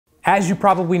As you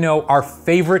probably know, our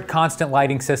favorite constant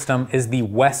lighting system is the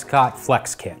Westcott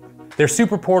Flex Kit. They're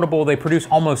super portable, they produce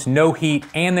almost no heat,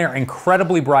 and they're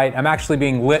incredibly bright. I'm actually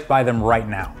being lit by them right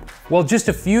now. Well, just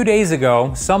a few days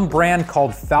ago, some brand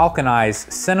called Falcon Eyes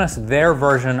sent us their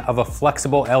version of a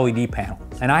flexible LED panel.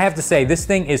 And I have to say, this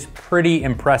thing is pretty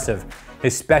impressive,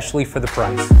 especially for the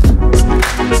price.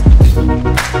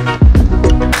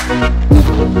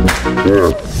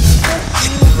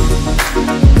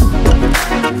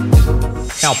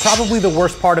 Now, probably the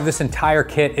worst part of this entire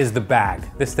kit is the bag.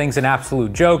 This thing's an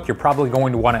absolute joke. You're probably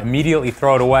going to want to immediately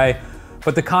throw it away,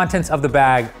 but the contents of the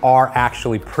bag are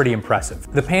actually pretty impressive.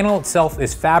 The panel itself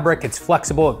is fabric, it's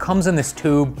flexible, it comes in this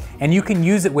tube, and you can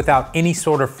use it without any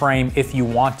sort of frame if you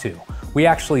want to. We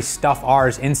actually stuff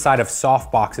ours inside of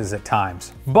soft boxes at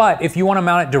times. But if you want to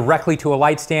mount it directly to a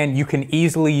light stand, you can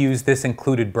easily use this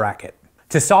included bracket.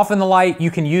 To soften the light, you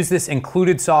can use this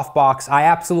included softbox. I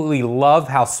absolutely love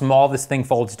how small this thing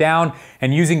folds down,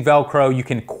 and using Velcro, you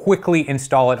can quickly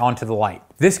install it onto the light.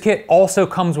 This kit also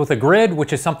comes with a grid,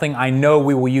 which is something I know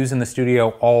we will use in the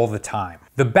studio all the time.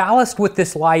 The ballast with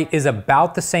this light is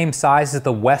about the same size as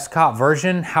the Westcott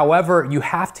version. However, you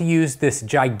have to use this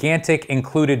gigantic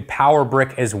included power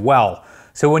brick as well.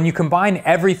 So when you combine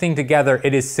everything together,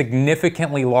 it is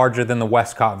significantly larger than the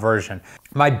Westcott version.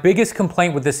 My biggest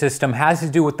complaint with this system has to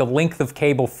do with the length of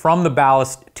cable from the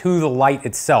ballast to the light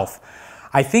itself.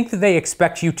 I think that they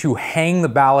expect you to hang the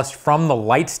ballast from the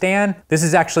light stand. This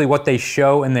is actually what they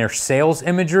show in their sales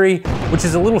imagery, which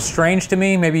is a little strange to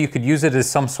me. Maybe you could use it as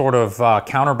some sort of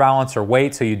counterbalance or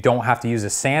weight so you don't have to use a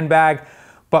sandbag.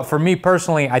 But for me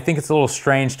personally, I think it's a little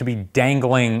strange to be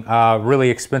dangling really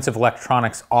expensive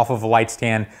electronics off of a light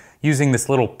stand using this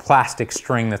little plastic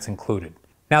string that's included.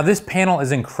 Now, this panel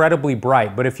is incredibly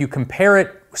bright, but if you compare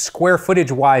it square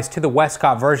footage wise to the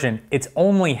Westcott version, it's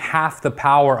only half the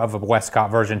power of a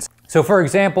Westcott version. So for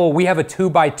example, we have a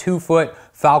 2x2 foot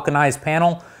Falcon Eyes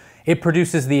panel. It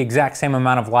produces the exact same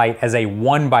amount of light as a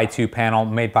 1x2 panel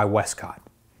made by Westcott.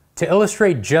 To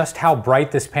illustrate just how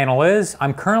bright this panel is,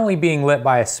 I'm currently being lit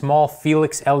by a small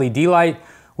Felix LED light.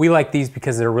 We like these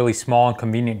because they're really small and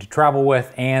convenient to travel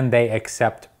with, and they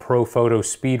accept ProPhoto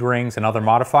speed rings and other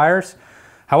modifiers.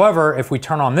 However, if we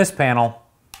turn on this panel,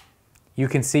 you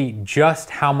can see just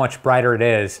how much brighter it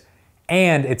is,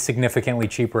 and it's significantly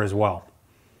cheaper as well.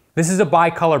 This is a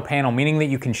bicolor panel, meaning that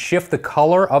you can shift the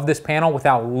color of this panel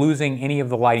without losing any of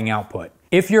the lighting output.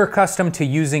 If you're accustomed to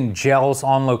using gels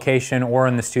on location or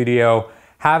in the studio,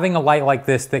 having a light like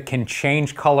this that can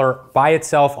change color by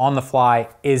itself on the fly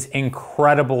is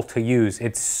incredible to use.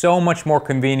 It's so much more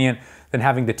convenient than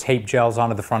having to tape gels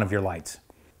onto the front of your lights.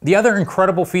 The other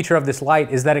incredible feature of this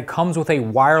light is that it comes with a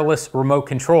wireless remote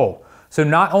control. So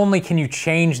not only can you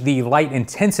change the light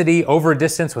intensity over a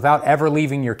distance without ever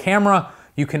leaving your camera,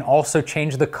 you can also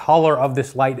change the color of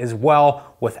this light as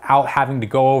well without having to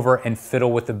go over and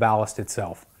fiddle with the ballast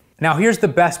itself. Now here's the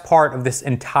best part of this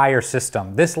entire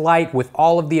system. This light with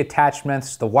all of the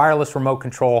attachments, the wireless remote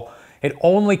control, it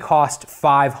only cost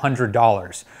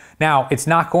 $500. Now, it's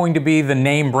not going to be the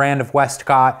name brand of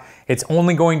Westcott. It's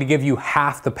only going to give you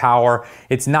half the power.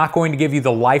 It's not going to give you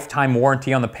the lifetime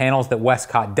warranty on the panels that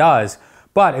Westcott does.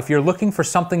 But if you're looking for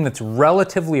something that's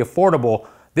relatively affordable,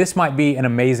 this might be an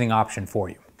amazing option for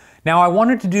you. Now, I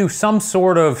wanted to do some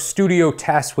sort of studio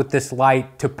test with this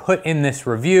light to put in this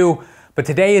review, but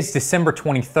today is December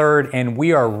 23rd and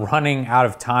we are running out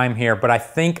of time here, but I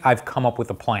think I've come up with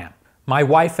a plan. My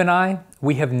wife and I,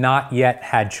 we have not yet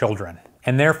had children,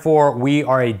 and therefore we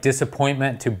are a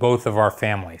disappointment to both of our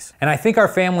families. And I think our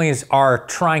families are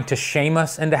trying to shame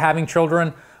us into having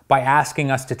children by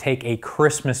asking us to take a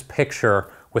Christmas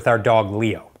picture with our dog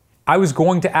Leo. I was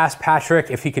going to ask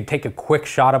Patrick if he could take a quick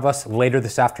shot of us later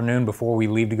this afternoon before we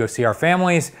leave to go see our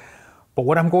families. But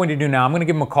what I'm going to do now, I'm going to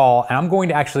give him a call and I'm going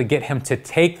to actually get him to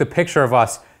take the picture of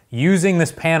us using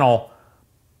this panel,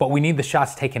 but we need the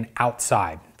shots taken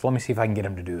outside. So let me see if I can get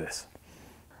him to do this.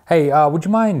 Hey, would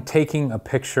you mind taking a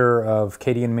picture of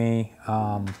Katie and me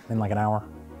in like an hour?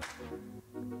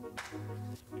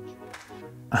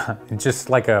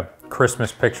 Just like a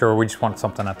Christmas picture, or we just want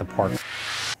something at the park.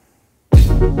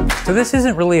 So this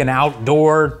isn't really an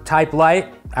outdoor type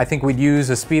light. I think we'd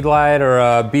use a speed light or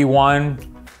a B1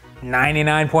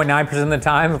 99.9% of the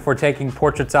time if we're taking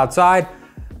portraits outside,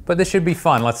 but this should be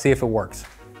fun. Let's see if it works.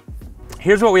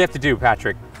 Here's what we have to do,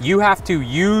 Patrick. You have to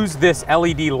use this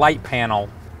LED light panel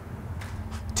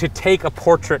to take a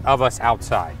portrait of us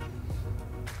outside.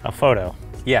 A photo?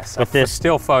 Yes, with this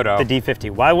still photo. The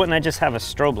D50. Why wouldn't I just have a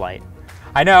strobe light?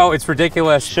 I know, it's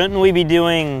ridiculous. Shouldn't we be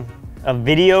doing a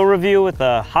video review with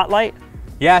a hot light?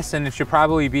 Yes, and it should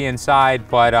probably be inside,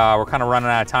 but we're kind of running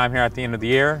out of time here at the end of the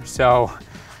year, so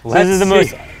this is the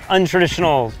most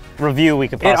untraditional review we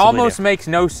could possibly do. It almost makes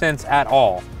no sense at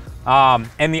all.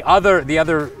 And the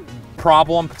other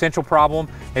problem, potential problem,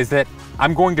 is that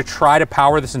I'm going to try to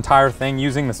power this entire thing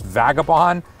using this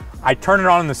Vagabond. I turned it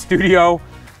on in the studio,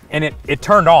 and it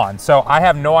turned on, so I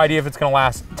have no idea if it's gonna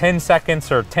last 10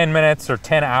 seconds or 10 minutes or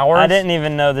 10 hours. I didn't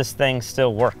even know this thing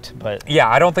still worked, but. Yeah,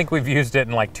 I don't think we've used it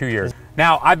in like 2 years.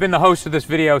 Now, I've been the host of this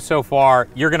video so far.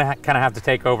 You're gonna kind of have to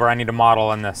take over. I need a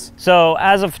model in this. So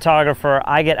as a photographer,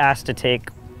 I get asked to take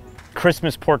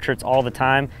Christmas portraits all the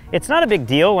time. It's not a big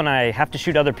deal when I have to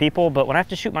shoot other people, but when I have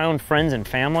to shoot my own friends and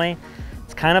family,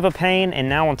 it's kind of a pain. And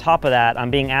now on top of that, I'm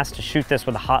being asked to shoot this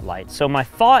with a hot light. So my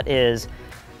thought is,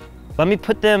 let me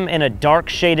put them in a dark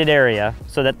shaded area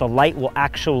so that the light will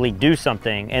actually do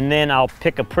something, and then I'll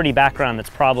pick a pretty background that's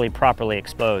probably properly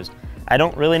exposed. I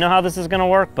don't really know how this is gonna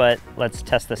work, but let's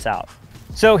test this out.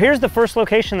 So here's the first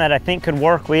location that I think could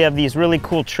work. We have these really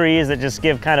cool trees that just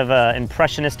give kind of an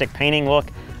impressionistic painting look.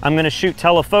 I'm gonna shoot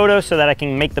telephoto so that I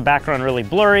can make the background really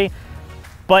blurry.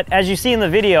 But as you see in the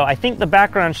video, I think the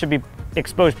background should be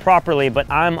exposed properly, but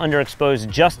I'm underexposed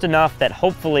just enough that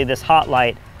hopefully this hot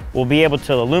light will be able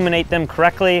to illuminate them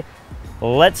correctly.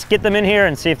 Let's get them in here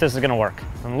and see if this is gonna work.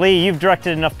 And Lee, you've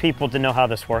directed enough people to know how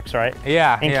this works, right?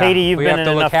 Yeah. And Katie, you've been in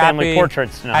enough family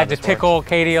portraits to know I how had to this tickle works.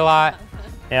 Katie a lot.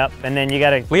 Yep, and then you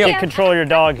gotta take control of your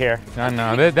dog here.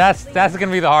 No, that's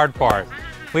gonna be the hard part.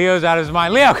 Leo's out of his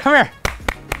mind. Leo, come here.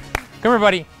 Come here,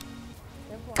 buddy.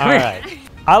 All right.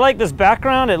 I like this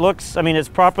background. It looks, I mean, it's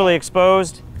properly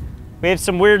exposed. We have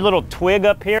some weird little twig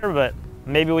up here, but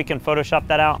maybe we can Photoshop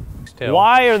that out.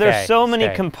 Why are there so many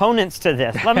components to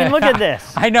this? I mean, look at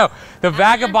this. I know. The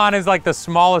Vagabond is like the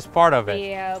smallest part of it.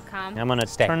 Leo, come. I'm gonna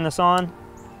turn this on.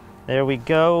 There we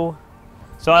go.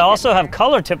 So I also have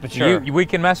color temperature. We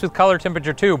can mess with color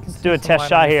temperature too. Let's do a test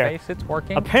shot here. It's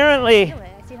working. Apparently,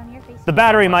 the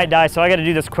battery might die, so I gotta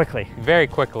do this quickly. Very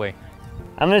quickly.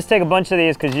 I'm gonna just take a bunch of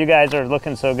these because you guys are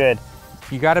looking so good.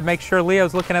 You gotta make sure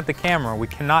Leo's looking at the camera. We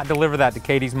cannot deliver that to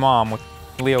Katie's mom with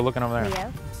Leo looking over there.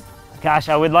 Leo? Gosh,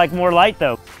 I would like more light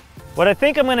though. What I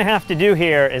think I'm gonna have to do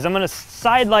here is I'm gonna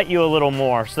side light you a little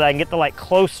more so that I can get the light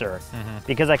closer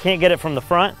because I can't get it from the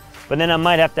front, but then I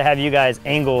might have to have you guys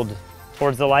angled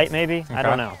towards the light maybe. Okay. I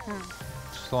don't know.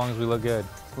 Just as long as we look good.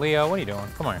 Leo, what are you doing?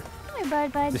 Come on here. Come here,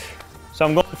 bud. So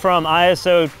I'm going from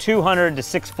ISO 200 to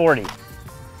 640.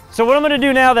 So what I'm gonna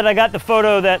do now that I got the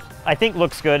photo that I think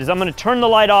looks good is I'm gonna turn the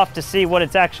light off to see what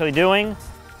it's actually doing.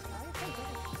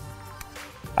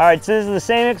 All right, so this is the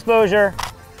same exposure.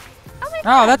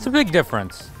 Oh, that's a big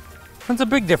difference. That's a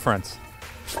big difference.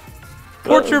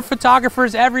 Portrait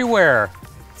photographers everywhere.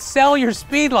 Sell your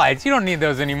speed lights. You don't need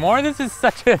those anymore. This is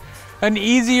such an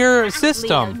easier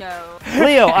system. Leo, no.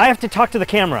 Leo, I have to talk to the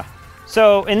camera.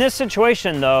 So in this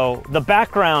situation though, the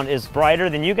background is brighter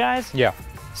than you guys. Yeah.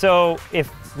 So if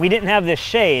we didn't have this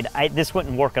shade, this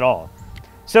wouldn't work at all.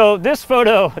 So this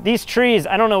photo, these trees,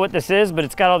 I don't know what this is, but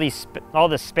it's got all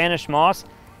this Spanish moss.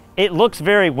 It looks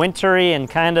very wintry and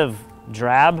kind of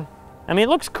drab. I mean, it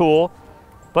looks cool,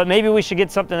 but maybe we should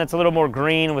get something that's a little more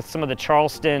green with some of the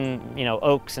Charleston, you know,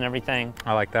 oaks and everything.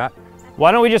 I like that.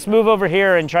 Why don't we just move over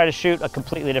here and try to shoot a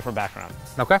completely different background?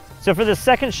 Okay. So for the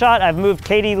second shot, I've moved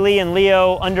Katie, Lee, and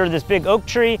Leo under this big oak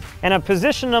tree, and I've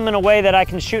positioned them in a way that I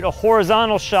can shoot a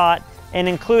horizontal shot and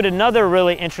include another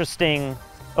really interesting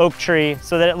oak tree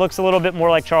so that it looks a little bit more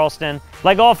like Charleston.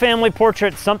 Like all family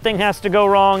portraits, something has to go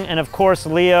wrong, and of course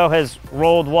Leo has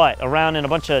rolled what? Around in a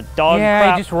bunch of dog crap?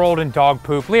 Yeah, he just rolled in dog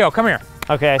poop. Leo, come here.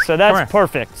 Okay, so that's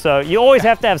perfect. So you always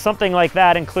have to have something like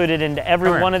that included into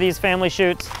every one of these family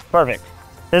shoots. Perfect.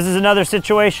 This is another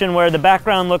situation where the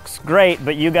background looks great,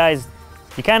 but you guys,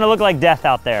 you kind of look like death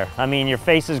out there. I mean, your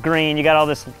face is green, you got all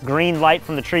this green light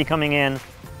from the tree coming in.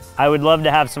 I would love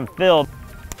to have some fill.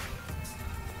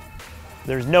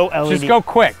 There's no LED. Just go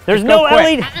quick. There's no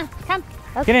LED. Come.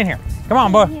 Okay. Get in here. Come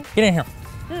on, boy. Get in here.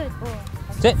 Good boy.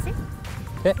 Sit.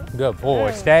 Sit. Good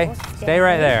boy. Stay. Stay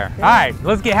right there. All right,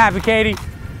 let's get happy, Katie.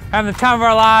 Having the time of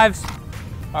our lives.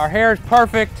 Our hair is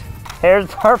perfect. Hair's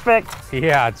perfect.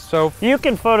 Yeah, it's so You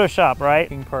can Photoshop, right?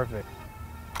 perfect.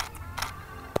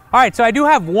 All right, so I do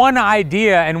have one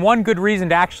idea and one good reason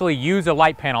to actually use a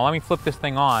light panel. Let me flip this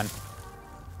thing on.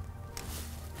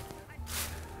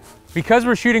 Because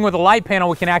we're shooting with a light panel,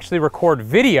 we can actually record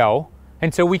video,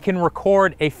 and so we can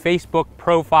record a Facebook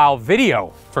profile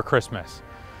video for Christmas.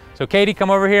 So Katie,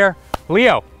 come over here.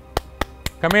 Leo,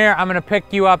 come here. I'm gonna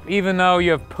pick you up even though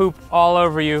you have poop all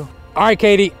over you. All right,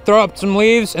 Katie, throw up some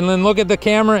leaves and then look at the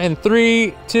camera in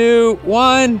 3, 2,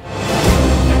 1.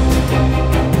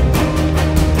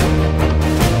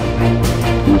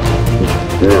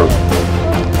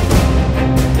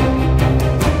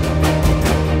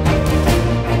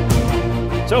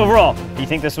 So overall, do you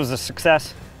think this was a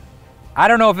success? I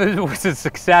don't know if it was a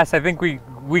success. I think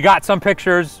we got some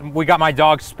pictures. We got my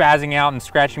dog spazzing out and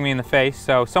scratching me in the face,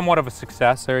 so somewhat of a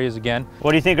success. There he is again.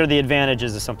 What do you think are the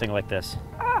advantages of something like this?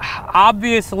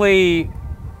 Obviously,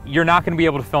 you're not going to be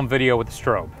able to film video with the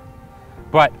strobe.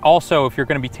 But also, if you're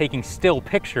going to be taking still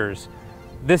pictures,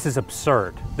 this is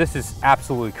absurd. This is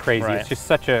absolutely crazy. Right. It's just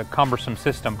such a cumbersome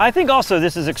system. I think also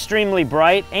this is extremely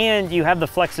bright, and you have the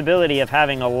flexibility of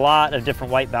having a lot of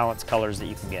different white balance colors that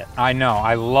you can get. I know,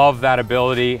 I love that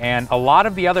ability, and a lot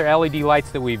of the other LED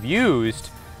lights that we've used,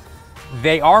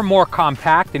 they are more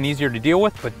compact and easier to deal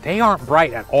with, but they aren't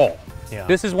bright at all. Yeah.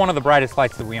 This is one of the brightest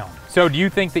lights that we own. So do you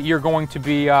think that you're going to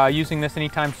be using this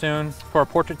anytime soon for a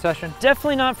portrait session?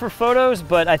 Definitely not for photos,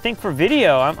 but I think for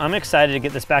video, I'm excited to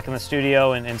get this back in the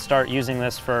studio and start using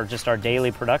this for just our daily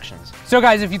productions. So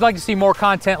guys, if you'd like to see more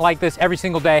content like this every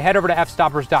single day, head over to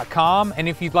fstoppers.com. And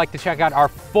if you'd like to check out our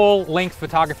full-length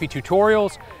photography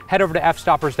tutorials, head over to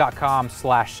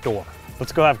fstoppers.com/store.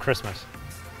 Let's go have Christmas.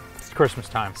 It's Christmas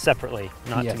time. Separately,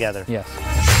 not Yes, together. Yes.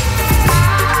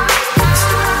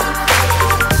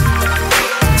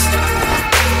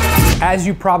 As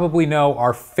you probably know,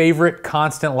 our favorite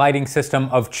constant lighting system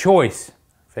of choice,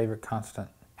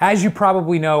 As you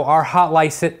probably know, our hot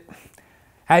light,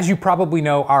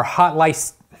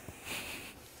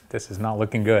 this is not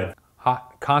looking good.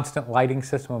 Constant lighting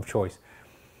system of choice.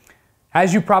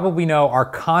 As you probably know, our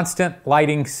constant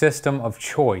lighting system of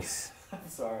choice. I'm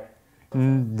sorry.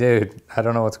 Dude, I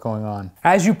don't know what's going on.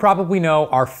 As you probably know,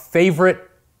 our favorite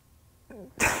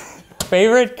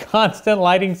constant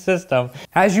lighting system.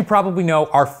 As you probably know,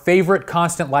 our favorite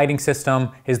constant lighting system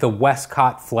is the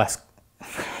Westcott Flex.